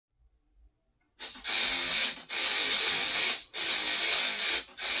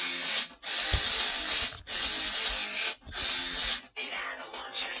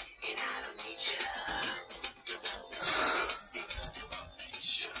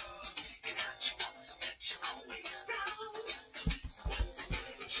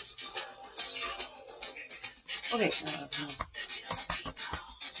Okay.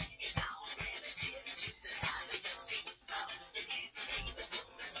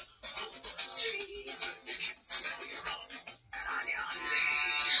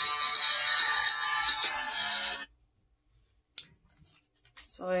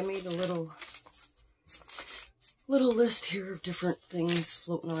 So I made a little list here of different things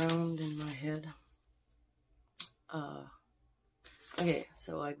floating around in my head. Okay,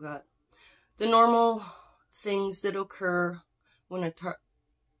 so I got the normal things that occur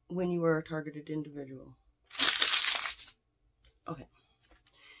when you are a targeted individual. Okay,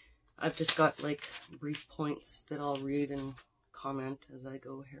 I've just got like brief points that I'll read and comment as I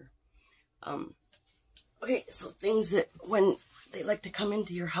go here. Okay, so things that when they like to come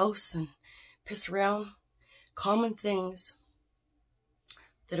into your house and piss around, common things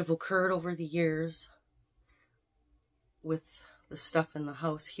that have occurred over the years with the stuff in the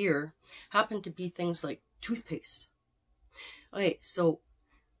house here happen to be things like toothpaste. Okay, so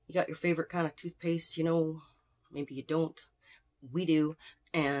you got your favorite kind of toothpaste, you know, maybe you don't. We do,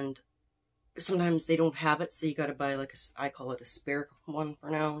 and sometimes they don't have it, so you got to buy like I call it a spare one for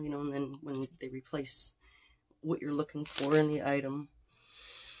now, you know, and then when they replace what you're looking for in the item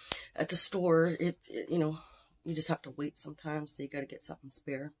at the store, you know, you just have to wait sometimes, so you got to get something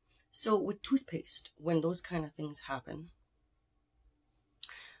spare. So with toothpaste, when those kind of things happen,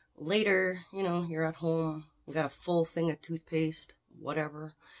 later, you know, you're at home, you got a full thing of toothpaste,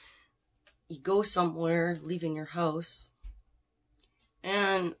 whatever, you go somewhere, leaving your house,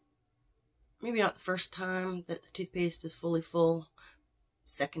 and maybe not the first time that the toothpaste is fully full,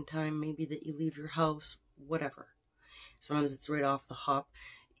 second time maybe that you leave your house, whatever. Sometimes it's right off the hop.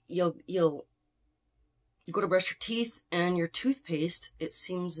 You go to brush your teeth, and your toothpaste, it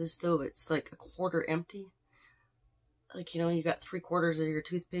seems as though it's like a quarter empty. Like, you know, you got 3/4 of your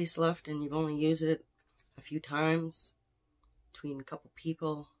toothpaste left, and you've only used it a few times between a couple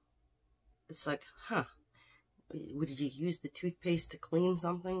people. It's like, huh, did you use the toothpaste to clean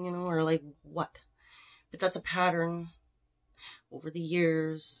something, you know, or like what? But that's a pattern over the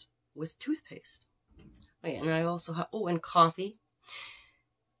years with toothpaste. Oh, yeah, and I also have, and coffee.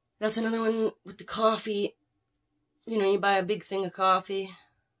 That's another one with the coffee. You know, you buy a big thing of coffee.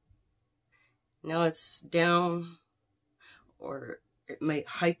 Now it's down, or it might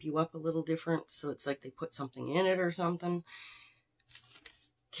hype you up a little different, so it's like they put something in it or something.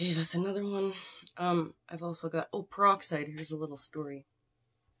 Okay, that's another one. I've also got, peroxide. Here's a little story.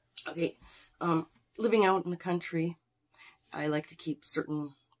 Okay, living out in the country, I like to keep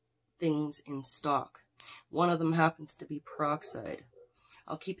certain things in stock. One of them happens to be peroxide.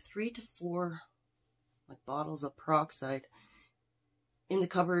 I'll keep 3 to 4 like bottles of peroxide in the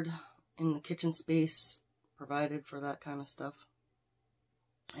cupboard, in the kitchen space provided for that kind of stuff.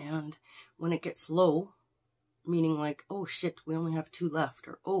 And when it gets low, meaning like, oh shit, we only have 2 left,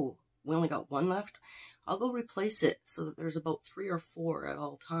 or oh, we only got 1 left, I'll go replace it so that there's about 3 or 4 at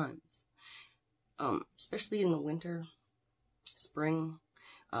all times. Especially in the winter, spring.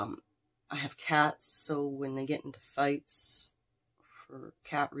 I have cats, so when they get into fights for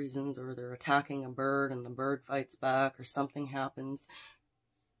cat reasons, or they're attacking a bird and the bird fights back, or something happens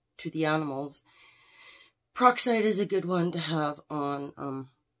to the animals, peroxide is a good one to have on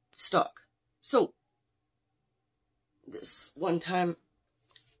stock. So this one time,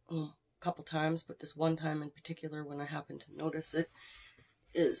 a couple times, but this one time in particular when I happened to notice it,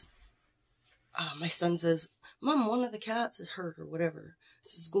 is my son says, Mom, one of the cats is hurt or whatever. He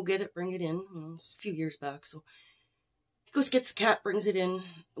says, go get it, bring it in. You know, it's a few years back, so he goes, gets the cat, brings it in.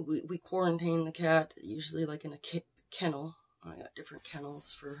 We quarantine the cat, usually like in a kennel. I got different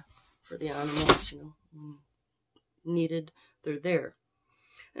kennels for the animals, you know, when needed, they're there.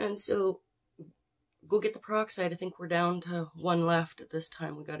 And so, go get the peroxide. I think we're down to 1 left at this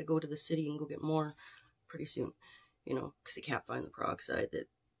time. We got to go to the city and go get more pretty soon, you know, because you can't find the peroxide. That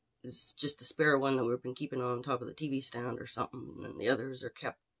is just a spare one that we've been keeping on top of the TV stand or something, and the others are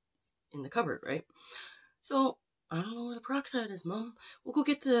kept in the cupboard, right? So, I don't know where the peroxide is, Mom. We'll go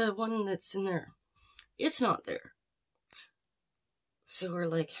get the one that's in there. It's not there. So we're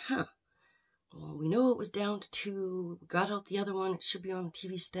like, huh. Well, we know it was down to 2. We got out the other one. It should be on the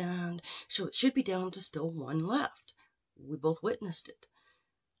TV stand. So it should be down to still 1 left. We both witnessed it.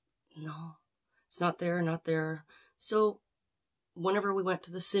 No, it's not there, not there. So whenever we went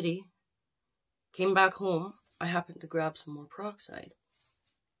to the city, came back home, I happened to grab some more peroxide.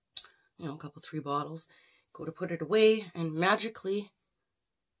 You know, a couple, 3 bottles. Go to put it away, and magically,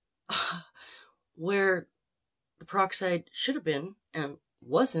 where the peroxide should have been and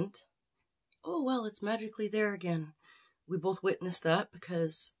wasn't, oh, well, it's magically there again. We both witnessed that,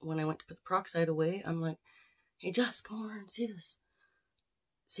 because when I went to put the peroxide away, I'm like, hey, Jess, come over and see this.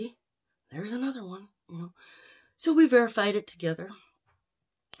 See, there's another one, you know. So we verified it together.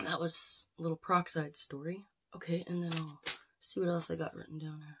 That was a little peroxide story. Okay, and then I'll see what else I got written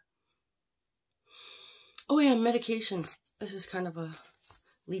down here. Oh yeah, medication. This is kind of a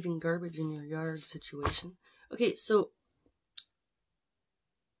leaving garbage in your yard situation. Okay, so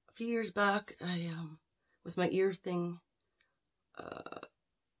a few years back, I, with my ear thing,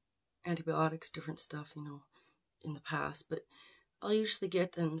 antibiotics, different stuff, you know, in the past, but I'll usually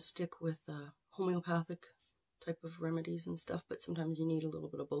get and stick with homeopathic type of remedies and stuff, but sometimes you need a little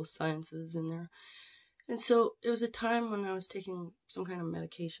bit of both sciences in there. And so it was a time when I was taking some kind of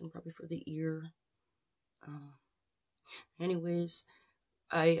medication, probably for the ear. Anyways,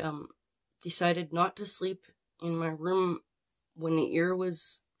 I decided not to sleep in my room when the ear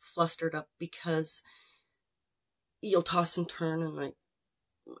was flustered up, because you'll toss and turn, and like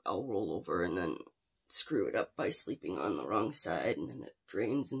I'll roll over and then screw it up by sleeping on the wrong side, and then it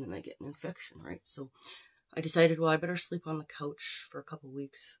drains, and then I get an infection, right? So I decided, well, I better sleep on the couch for a couple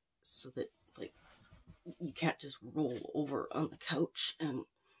weeks, so that, like, you can't just roll over on the couch, and,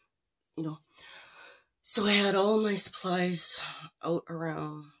 you know. So I had all my supplies out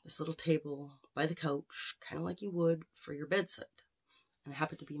around this little table by the couch, kind of like you would for your bedside. And it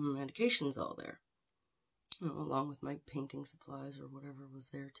happened to be my medications all there, you know, along with my painting supplies or whatever was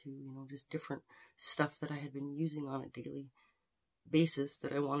there too, you know, just different stuff that I had been using on a daily basis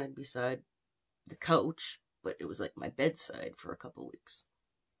that I wanted beside the couch, but it was like my bedside for a couple weeks.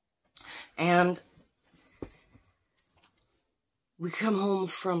 And we come home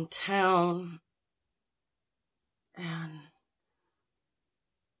from town, and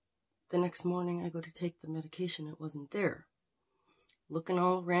the next morning I go to take the medication. It wasn't there. Looking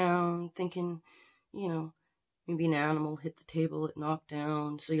all around, thinking, you know, maybe an animal hit the table, it knocked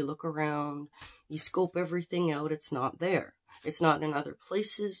down. So you look around, you scope everything out, it's not there. It's not in other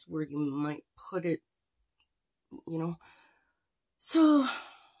places where you might put it, you know. So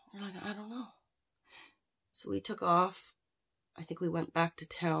you're like, I don't know. So we took off. I think we went back to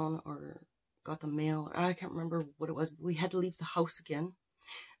town or got the mail. I can't remember what it was, but we had to leave the house again.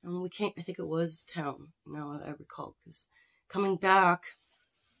 And we came, I think it was town, now that I recall, because coming back,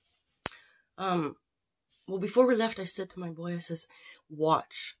 well, before we left, I said to my boy, I says,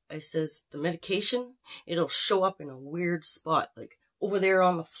 watch. I says, the medication, it'll show up in a weird spot, like over there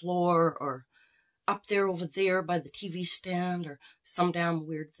on the floor, or up there over there by the TV stand, or some damn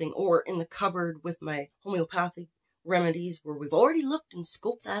weird thing, or in the cupboard with my homeopathic remedies where we've already looked and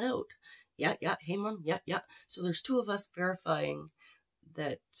scoped that out. Yeah, hey mom, yeah. So there's two of us verifying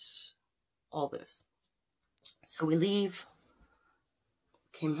that all this. So we leave,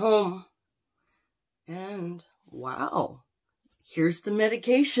 came home, and wow, here's the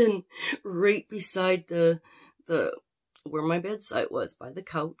medication right beside the where my bedside was, by the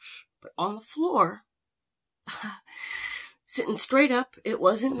couch, but on the floor, sitting straight up. It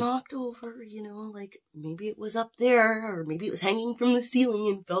wasn't knocked over, you know, like maybe it was up there, or maybe it was hanging from the ceiling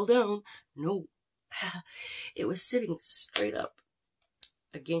and fell down. No, it was sitting straight up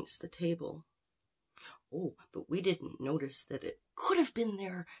against the table. Oh, but we didn't notice that it could have been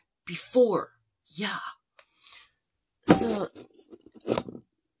there before. Yeah. So,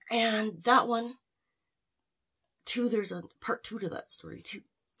 and that one, too, there's a part 2 to that story, too.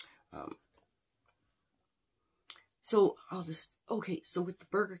 So I'll just, okay, so with the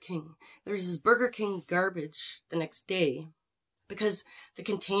Burger King, there's this Burger King garbage the next day, because the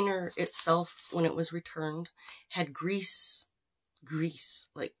container itself, when it was returned, had grease,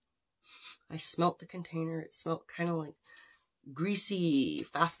 like, I smelt the container, it smelled kind of like greasy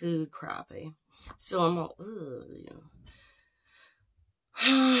fast food crap, eh? So I'm all, ugh, you know.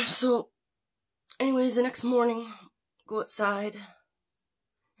 So, anyways, the next morning, go outside,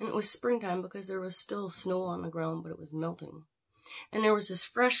 and it was springtime because there was still snow on the ground, but it was melting. And there was this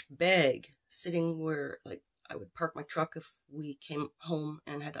fresh bag sitting where, like, I would park my truck if we came home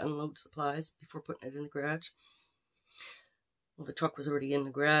and had to unload supplies before putting it in the garage. Well, the truck was already in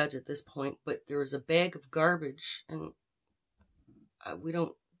the garage at this point, but there was a bag of garbage, and we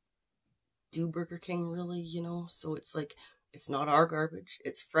don't do Burger King really, you know, so it's like, it's not our garbage,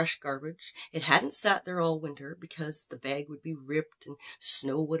 it's fresh garbage. It hadn't sat there all winter because the bag would be ripped and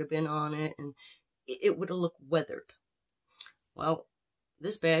snow would have been on it, and it would have looked weathered. Well,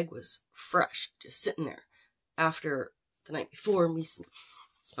 this bag was fresh, just sitting there after the night before. Me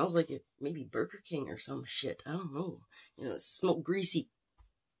smells like it, maybe Burger King or some shit, I don't know, you know, it smelled greasy.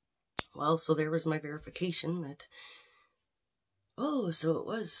 Well, so there was my verification that, oh, so it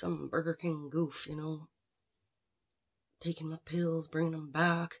was some Burger King goof, you know, taking my pills, bringing them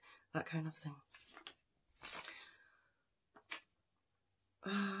back, that kind of thing.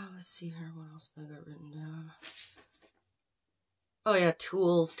 Let's see here, what else did I got written down? Oh yeah,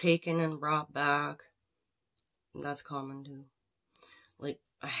 tools taken and brought back. That's common too. Like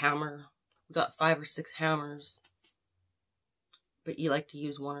a hammer. We got 5 or 6 hammers. But you like to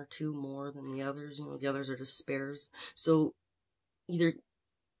use 1 or 2 more than the others. You know, the others are just spares. So either,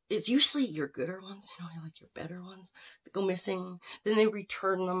 it's usually your gooder ones, you know, like your better ones that go missing. Then they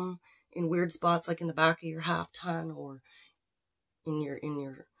return them in weird spots, like in the back of your half ton, or in your,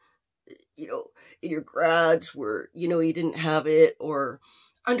 you know, in your garage where, you know, you didn't have it, or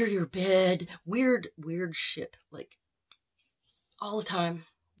under your bed. Weird shit, like all the time.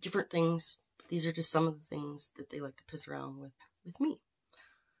 Different things. These are just some of the things that they like to piss around with me.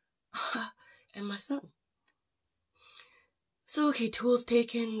 And my son. So, okay, tools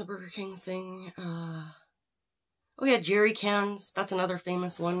taken, the Burger King thing. Oh yeah, Gerry Cans. That's another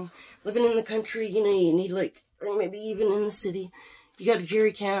famous one. Living in the country, you know, you need like, maybe even in the city, you got a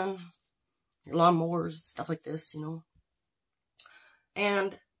Gerry Can, your lawnmowers, stuff like this, you know.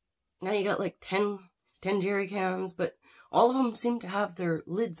 And now you got like 10 Gerry Cans, but all of them seem to have their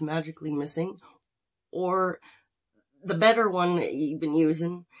lids magically missing, or the better one that you've been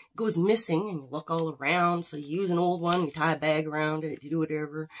using goes missing, and you look all around, so you use an old one, you tie a bag around it, you do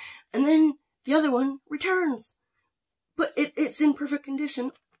whatever, and then the other one returns. But it's in perfect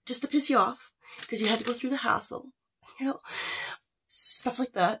condition, just to piss you off, because you had to go through the hassle, you know, stuff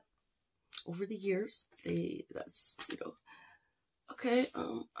like that. Over the years, that's, you know, okay,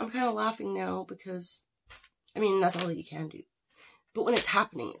 I'm kind of laughing now, because, I mean, that's all that you can do. But when it's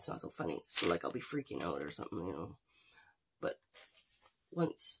happening, it's not so funny, so, like, I'll be freaking out or something, you know. But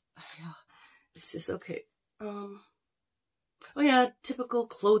once, yeah, it's just okay. Oh yeah, typical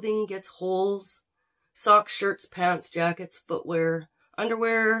clothing gets holes. Socks, shirts, pants, jackets, footwear,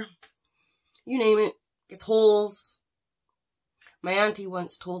 underwear, you name it, gets holes. My auntie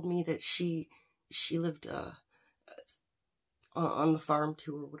once told me that she lived on the farm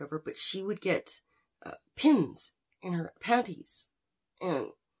too, or whatever, but she would get pins in her panties, and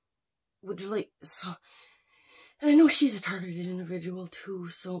would just like, so. And I know she's a targeted individual too,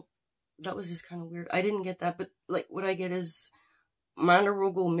 so that was just kind of weird. I didn't get that, but like what I get is my underwear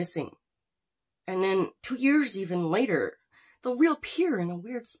will go missing. And then 2 years even later, they'll reappear in a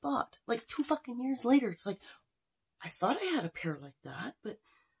weird spot. Like 2 fucking years later, it's like, I thought I had a pair like that, but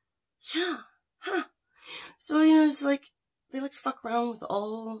yeah, huh. So, you know, it's like, they like to fuck around with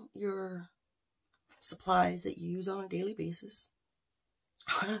all your supplies that you use on a daily basis.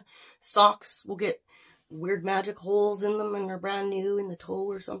 Socks will get weird magic holes in them, and they're brand new in the toe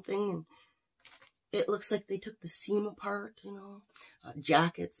or something, and it looks like they took the seam apart, you know.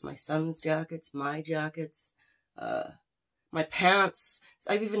 Jackets, my son's jackets, my jackets, my pants.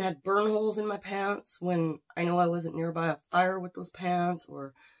 I've even had burn holes in my pants when I know I wasn't nearby a fire with those pants,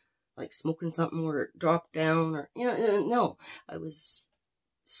 or like smoking something where it dropped down, or, you know, no,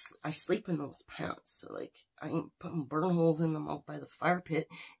 I sleep in those pants, so like, I ain't putting burn holes in them out by the fire pit.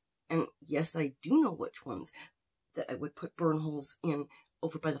 And yes, I do know which ones that I would put burn holes in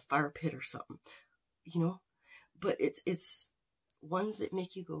over by the fire pit or something, you know. But it's ones that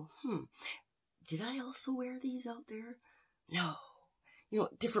make you go, did I also wear these out there? No. You know,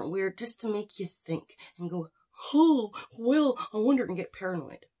 different weird, just to make you think and go, oh, well, I wonder, and get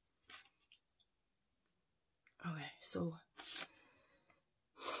paranoid. Okay, so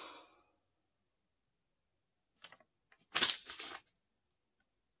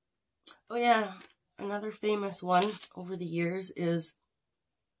oh yeah, another famous one over the years is,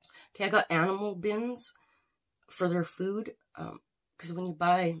 okay, I got animal bins for their food, because when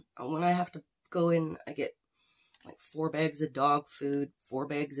I have to go in, I get like 4 bags of dog food, 4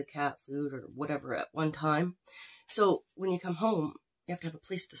 bags of cat food, or whatever at one time. So when you come home, you have to have a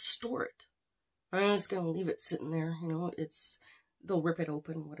place to store it. I'm just going to leave it sitting there, you know, they'll rip it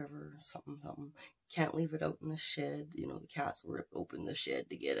open, whatever, something. Can't leave it out in the shed, you know, the cats will rip open the shed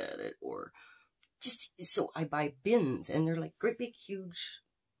to get at it, or just, so I buy bins, and they're like great big huge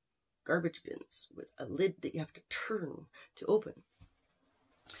garbage bins with a lid that you have to turn to open,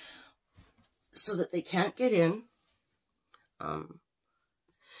 so that they can't get in, and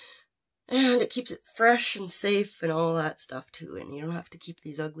it keeps it fresh and safe and all that stuff too, and you don't have to keep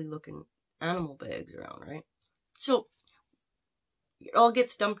these ugly looking animal bags around, right? So it all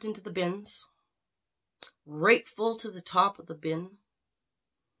gets dumped into the bins, right full to the top of the bin,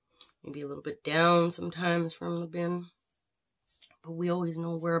 maybe a little bit down sometimes from the bin, but we always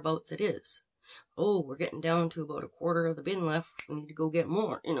know whereabouts it is. Oh, we're getting down to about a quarter of the bin left, we need to go get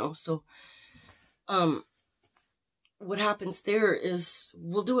more, you know. So what happens there is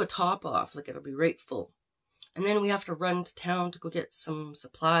we'll do a top off, like it'll be right full, And then we have to run to town to go get some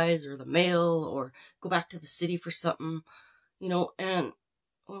supplies or the mail or go back to the city for something, you know. And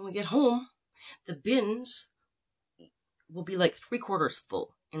when we get home, the bins will be like 3/4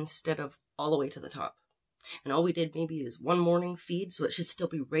 full instead of all the way to the top. And all we did maybe is one morning feed, so it should still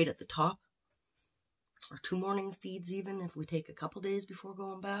be right at the top. Or 2 morning feeds even, if we take a couple days before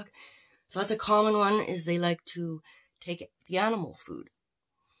going back. So that's a common one, is they like to take the animal food,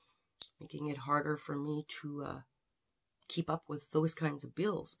 making it harder for me to keep up with those kinds of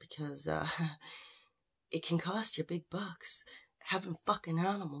bills, because it can cost you big bucks having fucking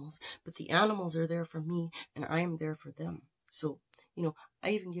animals, but the animals are there for me and I am there for them. So, you know,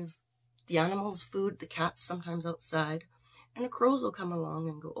 I even give the animals food, the cats sometimes outside, and the crows will come along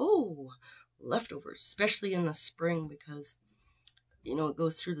and go, oh, leftovers, especially in the spring, because, you know, it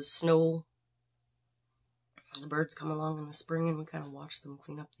goes through the snow. The birds come along in the spring and we kind of watch them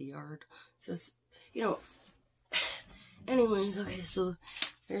clean up the yard. So, it's, you know, anyways, okay, so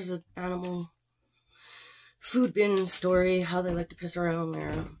there's an animal food bin story, how they like to piss around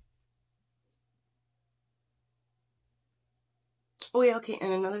there. Oh yeah, okay,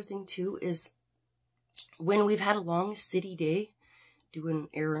 and another thing too is when we've had a long city day, doing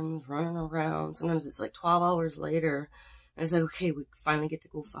errands, running around, sometimes it's like 12 hours later, and it's like, okay, we finally get to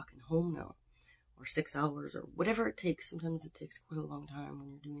go fucking home now. Or 6 hours, or whatever it takes. Sometimes it takes quite a long time when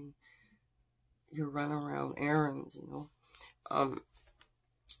you're doing your run around errands, you know.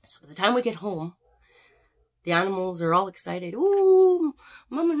 So by the time we get home, the animals are all excited. Ooh,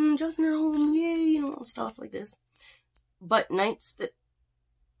 Mom and Justin are home, yay, you know, stuff like this. But nights that,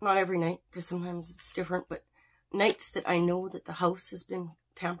 not every night, because sometimes it's different, but nights that I know that the house has been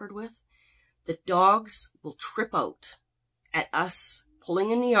tampered with, the dogs will trip out at us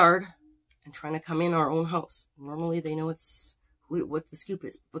pulling in the yard and trying to come in our own house. Normally they know it's what the scoop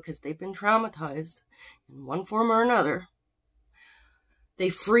is, because they've been traumatized in one form or another.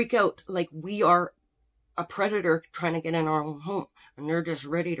 They freak out like we are a predator trying to get in our own home, and they're just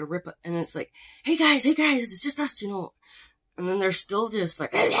ready to rip it. And it's like, hey guys, it's just us, you know. And then they're still just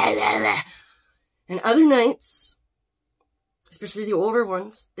like, blah, blah, blah. And other nights, especially the older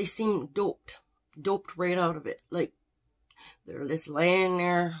ones, they seem doped right out of it. Like they're just laying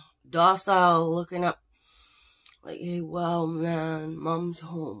there, docile, looking up, like, hey, wow, man, Mom's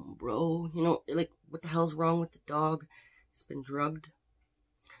home, bro. You know, like, what the hell's wrong with the dog? It's been drugged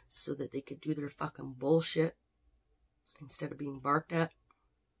so that they could do their fucking bullshit instead of being barked at.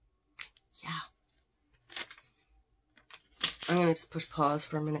 Yeah. I'm gonna just push pause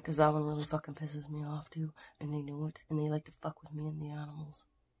for a minute, because that one really fucking pisses me off too, and they know it, and they like to fuck with me and the animals.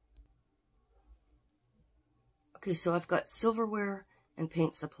 Okay, so I've got silverware and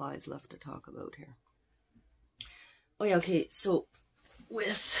paint supplies left to talk about here. Oh yeah, okay, so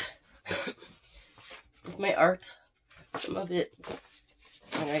with my art, some of it,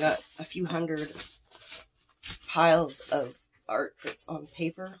 and I got a few hundred piles of art that's on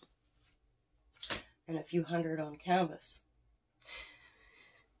paper, and a few hundred on canvas.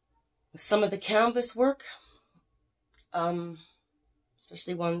 With some of the canvas work,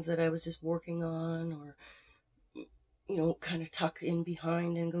 especially ones that I was just working on, or, you know, kind of tuck in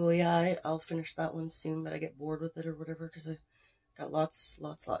behind and go, yeah, I'll finish that one soon, but I get bored with it or whatever, because I got lots,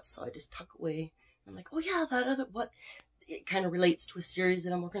 so I just tuck away. I'm like, oh yeah, that other, what, it kind of relates to a series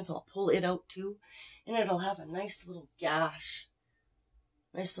that I'm working, so I'll pull it out too, and it'll have a nice little gash,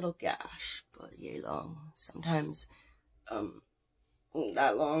 but yay long, sometimes,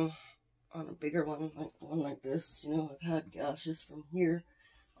 that long. On a bigger one, like one like this, you know, I've had gashes from here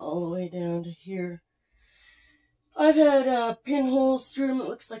all the way down to here. I've had pinholes through them. It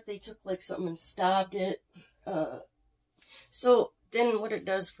looks like they took like something and stabbed it. So then what it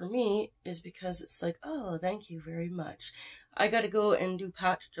does for me is, because it's like, oh, thank you very much, I gotta go and do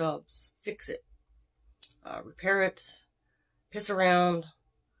patch jobs, fix it, repair it, piss around,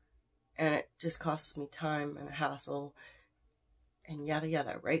 and it just costs me time and a hassle and yada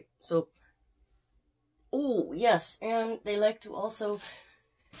yada, right? So, oh, yes, and they like to also,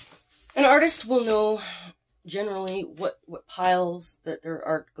 an artist will know generally what piles that their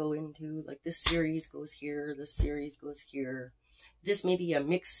art go into. Like, this series goes here, this series goes here. This may be a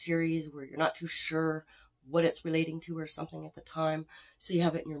mixed series where you're not too sure what it's relating to or something at the time, so you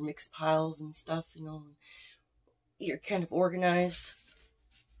have it in your mixed piles and stuff, you know. You're kind of organized.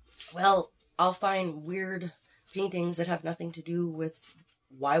 Well, I'll find weird paintings that have nothing to do with,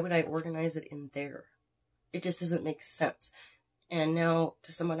 why would I organize it in there? It just doesn't make sense. And now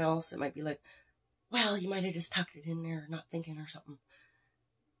to someone else, it might be like, well, you might have just tucked it in there, not thinking or something.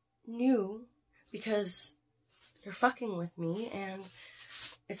 No, because they're fucking with me, and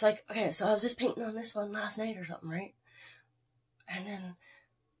it's like, okay, so I was just painting on this one last night or something, right? And then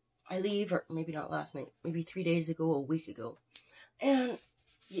I leave, or maybe not last night, maybe 3 days ago, a week ago. And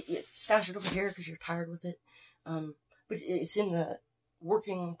you stash it over here because you're tired with it. But it's in the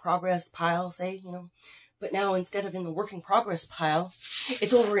working progress pile, say, you know. But now instead of in the working progress pile,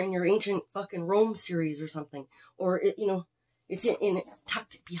 it's over in your ancient fucking Rome series or something. Or, it, you know, it's in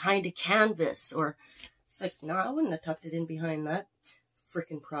tucked behind a canvas. Or it's like, no, I wouldn't have tucked it in behind that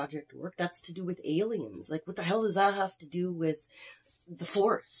freaking project work. That's to do with aliens. Like, what the hell does that have to do with the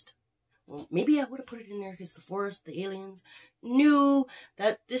forest? Well, maybe I would have put it in there because the forest, the aliens. No,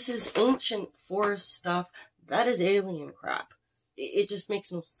 that this is ancient forest stuff. That is alien crap. It just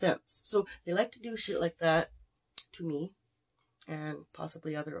makes no sense. So they like to do shit like that to me and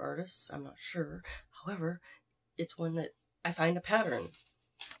possibly other artists. I'm not sure. However, it's one that I find a pattern.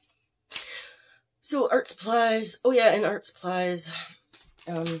 So art supplies. Oh yeah, and art supplies.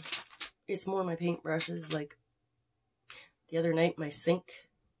 It's more my paintbrushes. Like the other night, my sink,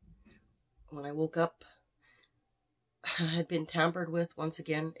 when I woke up, had been tampered with once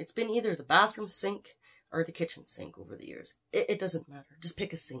again. It's been either the bathroom sink or the kitchen sink over the years. It doesn't matter. Just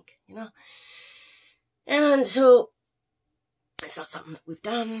pick a sink, you know? And so, it's not something that we've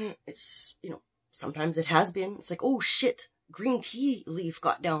done. It's, you know, sometimes it has been. It's like, oh shit, green tea leaf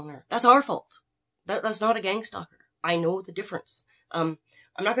got down there. That's our fault. That's not a gang stalker. I know the difference. I'm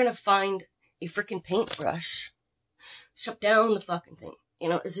not gonna find a freaking paintbrush, shove down the fucking thing. You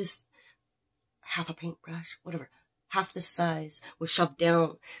know, is this half a paintbrush? Whatever. Half this size was shoved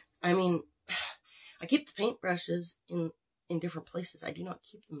down. I mean, I keep the paintbrushes in different places. I do not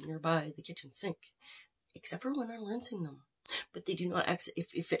keep them nearby the kitchen sink, except for when I'm rinsing them. But they do not,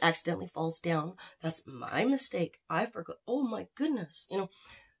 if it accidentally falls down, that's my mistake. I forgot. Oh my goodness. You know,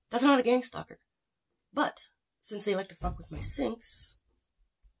 that's not a gang stalker. But since they like to fuck with my sinks,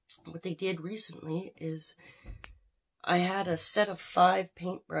 what they did recently is I had a set of 5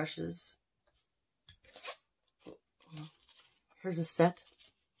 paintbrushes. Here's a set.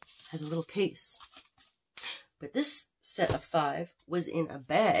 Has a little case. But this set of 5 was in a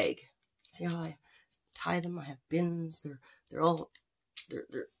bag. See how I tie them? I have bins. They're all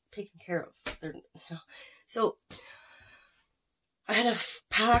taken care of. They're, you know. So I had a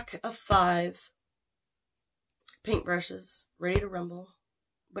pack of 5 paintbrushes ready to rumble,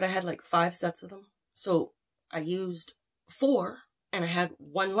 but I had like 5 sets of them. So I used 4 and I had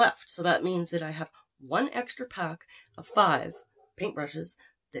 1 left. So that means that I have 1 extra pack of 5 paintbrushes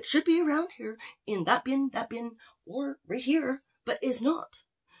that should be around here in that bin, or right here, but is not.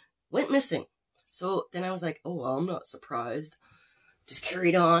 Went missing. So then I was like, oh, well, I'm not surprised. Just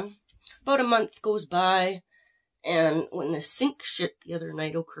carried on. About a month goes by, and when the sink shit the other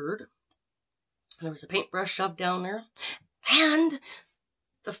night occurred, there was a paintbrush shoved down there, and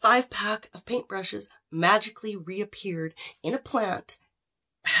the 5-pack of paintbrushes magically reappeared in a plant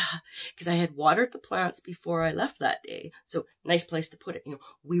because I had watered the plants before I left that day. So, nice place to put it. You know,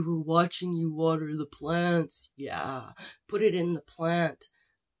 we were watching you water the plants. Yeah, put it in the plant.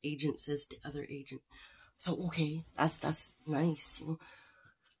 Agent says to other agent. So, okay, that's nice. You know,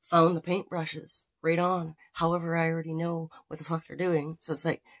 found the paintbrushes. Right on. However, I already know what the fuck they're doing. So it's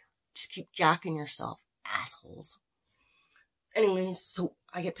like, just keep jacking yourself, assholes. Anyways, so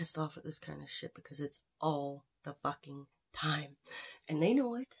I get pissed off at this kind of shit because it's all the fucking time. And they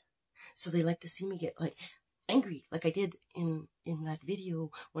know it. So they like to see me get, like, angry, like I did in that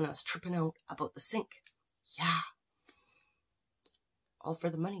video when I was tripping out about the sink. Yeah. All for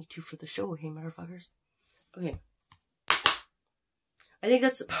the money, 2 for the show, hey motherfuckers. Okay. I think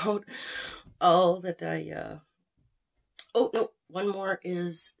that's about all that I, oh, no, one more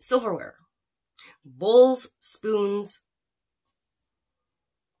is silverware. Bowls, spoons,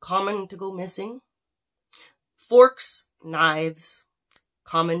 common to go missing. Forks, knives,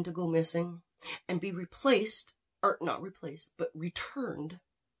 common to go missing. And be replaced, or not replaced, but returned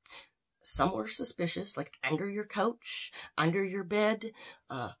somewhere suspicious, like under your couch, under your bed,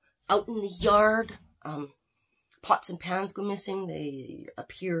 out in the yard. Pots and pans go missing. They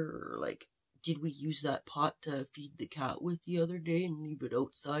appear like, did we use that pot to feed the cat with the other day and leave it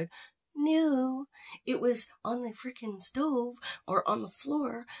outside? No, it was on the freaking stove or on the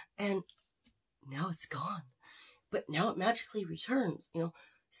floor, and now it's gone. But now it magically returns. You know,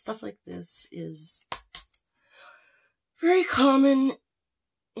 stuff like this is very common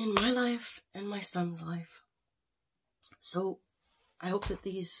in my life and my son's life. So I hope that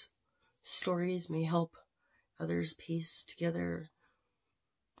these stories may help others piece together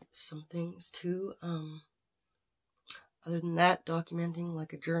some things too. Other than that, documenting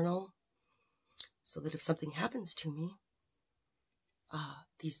like a journal, so that if something happens to me,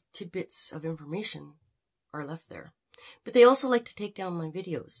 these tidbits of information are left there. But they also like to take down my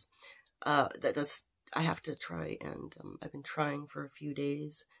videos. I have to try, and I've been trying for a few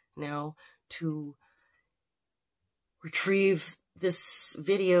days now to retrieve this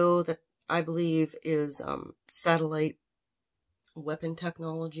video that I believe is satellite weapon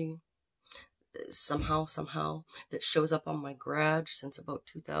technology. Somehow, that shows up on my garage since about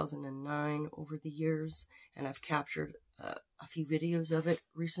 2009 over the years, and I've captured a few videos of it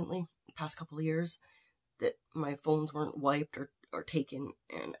recently, the past couple of years, that my phones weren't wiped or taken,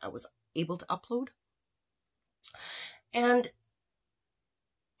 and I was able to upload. And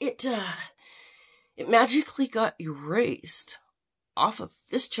it magically got erased off of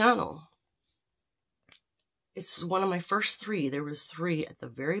this channel. It's one of my first 3. There was 3 at the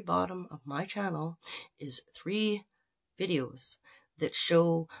very bottom of my channel, is 3 videos that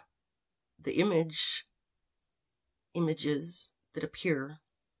show the images that appear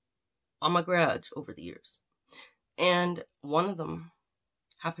on my garage over the years. And one of them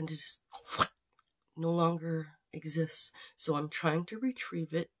happened to just no longer exists. So I'm trying to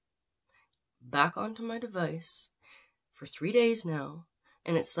retrieve it back onto my device for 3 days now.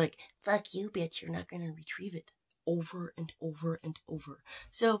 And it's like, fuck you, bitch, you're not going to retrieve it, over and over and over.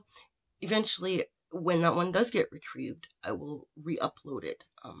 So eventually, when that one does get retrieved, I will re-upload it.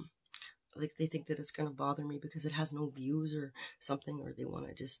 Like, they think that it's going to bother me because it has no views or something, or they want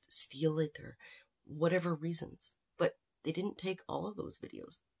to just steal it, or whatever reasons. But they didn't take all of those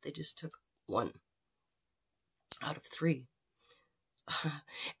videos. They just took 1 out of 3.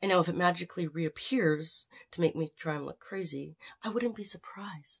 And now if it magically reappears to make me try and look crazy, I wouldn't be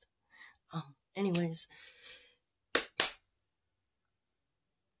surprised. Anyways,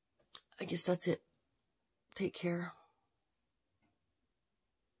 I guess that's it. Take care.